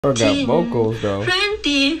Bro got vocals though.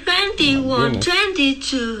 20, 21,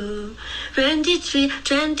 22, 23,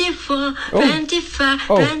 24, 25,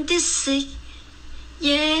 26,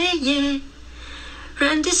 yeah,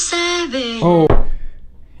 27. Oh,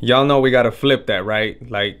 y'all know we gotta flip that, right?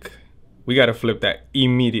 Like, we gotta flip that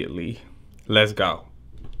immediately. Let's go.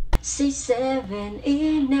 6, 7,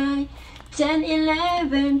 8, 9, 10,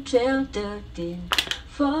 11, 12, 13,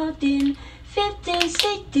 14, 15,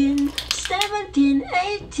 16, 17,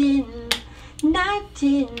 18,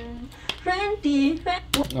 19, 20.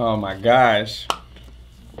 Oh my gosh.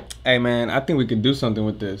 Hey man, I think we can do something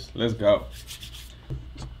with this. Let's go.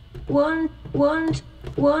 1, 2,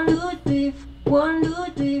 3, 1, 2,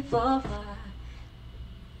 3, 4, 5.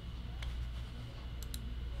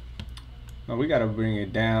 No, we gotta bring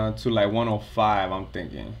it down to like 105, I'm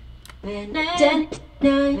thinking. 10, 9,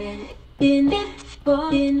 15,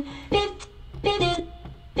 14, 15, 15,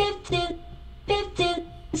 15, 15,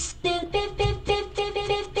 15.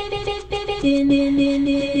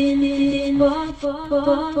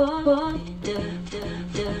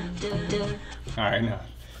 Alright, now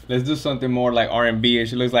let's do something more like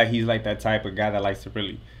R&B-ish. It looks like he's like that type of guy that likes to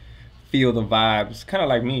really feel the vibes. Kind of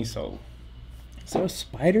like me, so. Is there a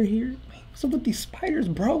spider here? What's up with these spiders,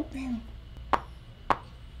 bro? Damn.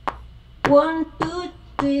 1, 2,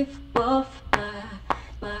 3, 4, 5,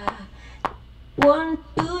 5. 1,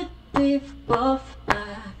 2, 3, 4, 5,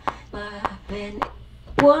 5.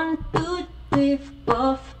 1, 2, 3,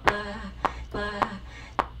 4, 5, 5.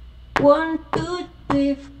 1, 2,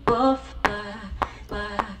 3, 4, 5,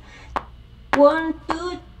 5. 1,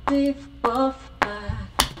 2, 3, 4, 5.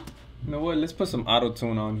 You know what? Let's put some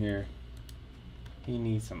auto-tune on here. He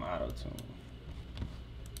needs some auto-tune.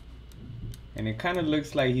 And it kind of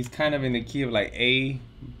looks like he's kind of in the key of like A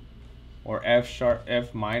or F sharp,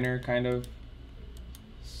 F minor kind of.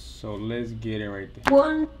 So let's get it right there.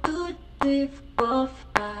 1, 2, 3, 4,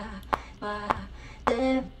 5, 5.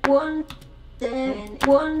 1, 7,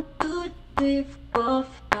 1, 2, 3, 4,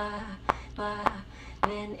 5, 5.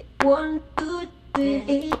 1, 2, 3,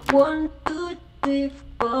 8, 1, 2, 3,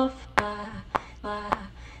 4, 5, 5.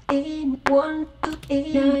 8, 1, 2,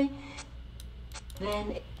 8,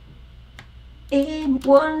 9. 8,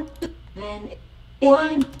 1, 2,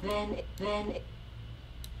 1,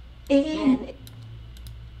 8,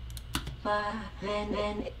 5,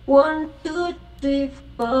 1, 2, 3,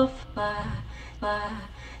 4, 5, 5.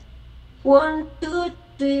 1, 2,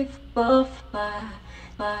 3, 4, 5,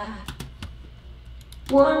 5.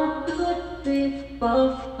 1, 2, 3,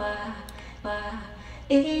 4, 5, 5.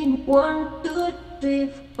 8, 1, 2, 3,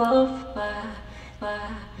 4, 5,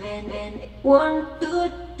 5. 1,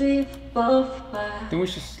 2, 3, 4, 5. I think we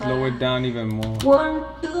should slow it down even more. 1,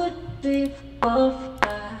 2, 3, 4,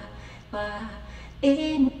 5, 5.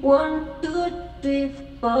 8, 1, 2, 3,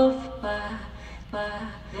 4, 5,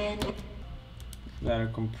 5. Got a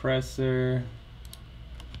compressor.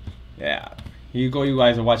 Yeah. Here you go, you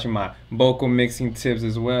guys are watching my vocal mixing tips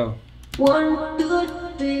as well. 1, 2,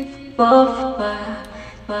 3, 4, 5,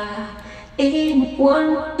 5. 8,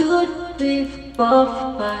 1, 2, 3, 4,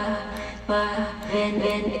 5, 5.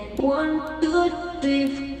 1, 2,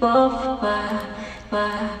 3, 4, 5,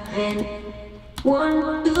 5.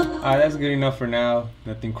 1, 2. Alright, that's good enough for now.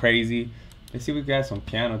 Nothing crazy. Let's see if we can add some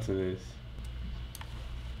piano to this.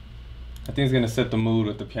 I think it's gonna set the mood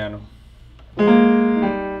with the piano. 1,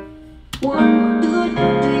 2, 3,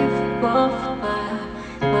 4, 5,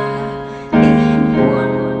 5.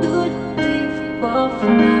 1, 2, 3, 4, 5,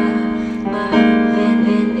 5.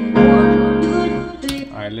 1, 2,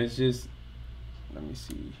 3. Alright, let's just, let me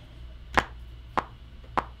see.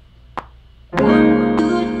 1,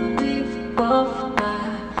 2, 3, 4, 5,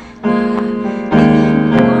 5.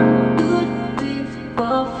 1, 2, 3,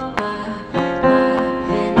 4, 5, 5.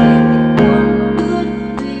 1, 2,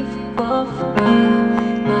 3, 4, 5,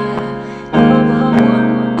 5.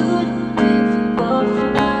 1, 2, 3,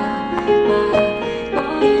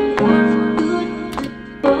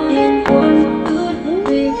 4, 5, 5.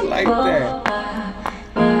 Like that.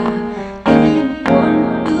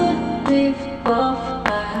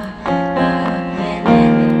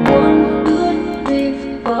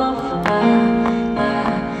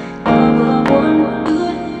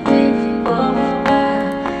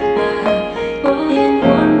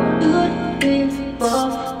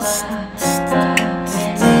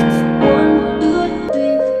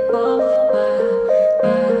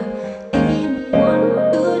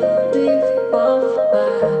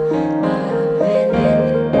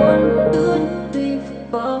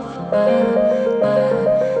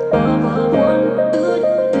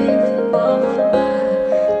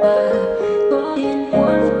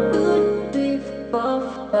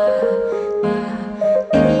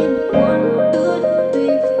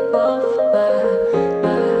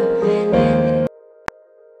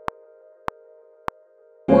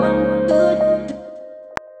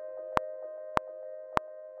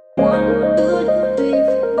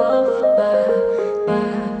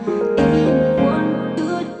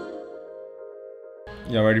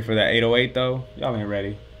 Y'all ready for that 808 though? Y'all ain't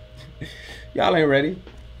ready. Y'all ain't ready.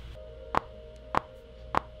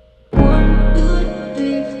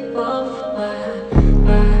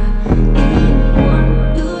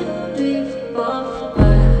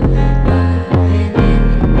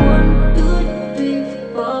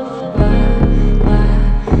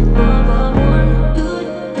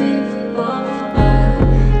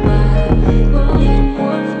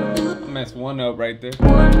 Mess one up right there.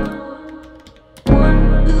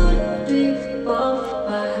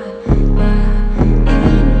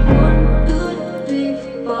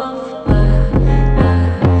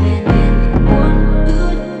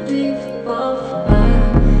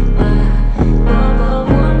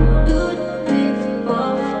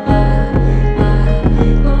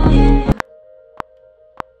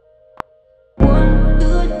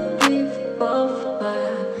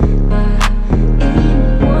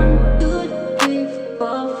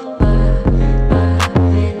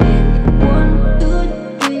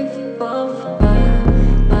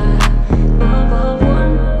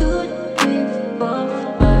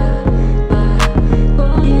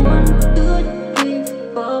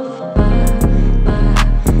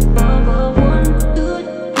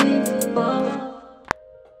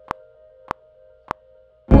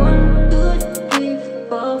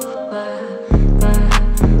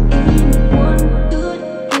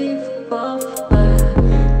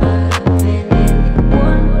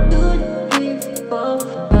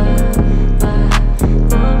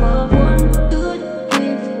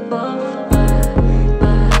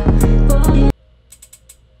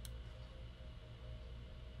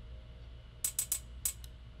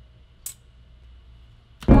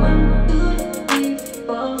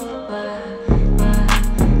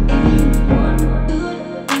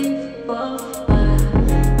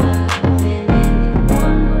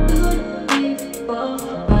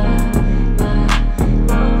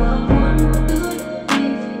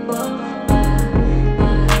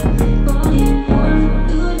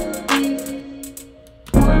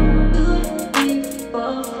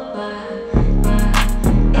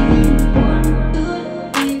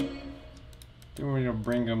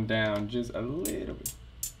 Bring them down just a little bit.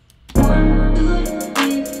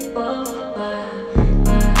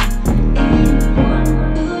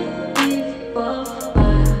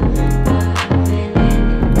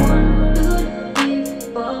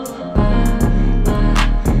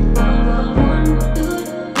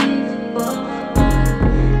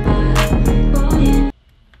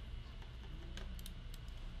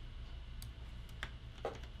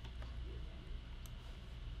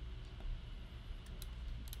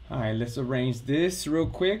 Alright, let's arrange this real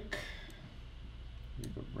quick.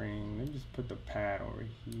 Let me just put the pad over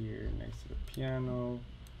here next to the piano.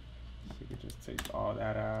 So you can just take all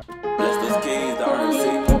that out. Bless those keys, the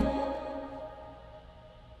Rmc.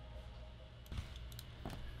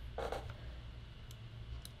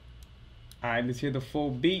 Alright, let's hear the full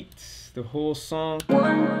beat, the whole song.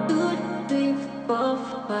 1, 2, 3, 4,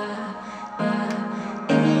 5.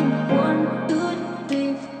 1, 2,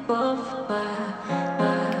 3, 4, 5.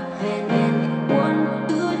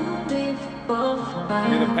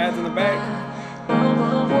 Hear the pads in the back.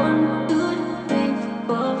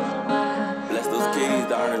 Bless those keys,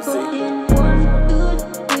 the Rmc.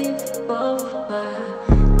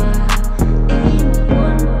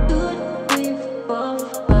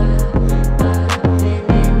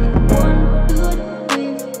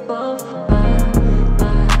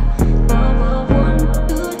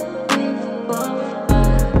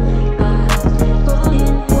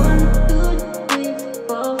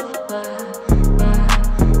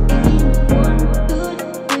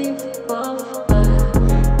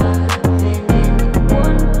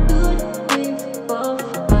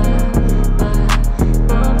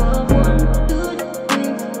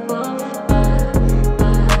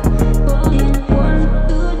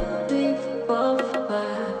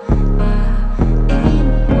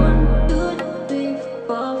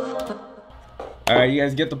 Alright, you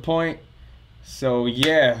guys get the point. So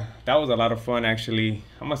yeah, that was a lot of fun actually.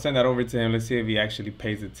 I'm gonna send that over to him. Let's see if he actually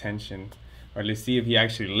pays attention, or let's see if he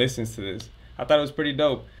actually listens to this. I thought it was pretty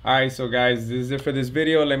dope. Alright, so guys, this is it for this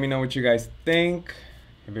video. Let me know what you guys think.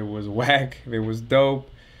 If it was whack, if it was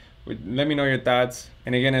dope, let me know your thoughts.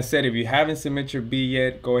 And again, I said, if you haven't submitted your beat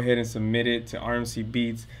yet, go ahead and submit it to Rmc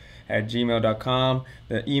Beatz beatstore@gmail.com.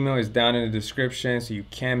 The email is down in the description, so you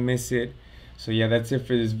can't miss it. So yeah, that's it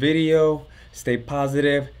for this video. Stay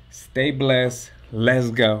positive, stay blessed.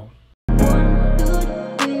 Let's go.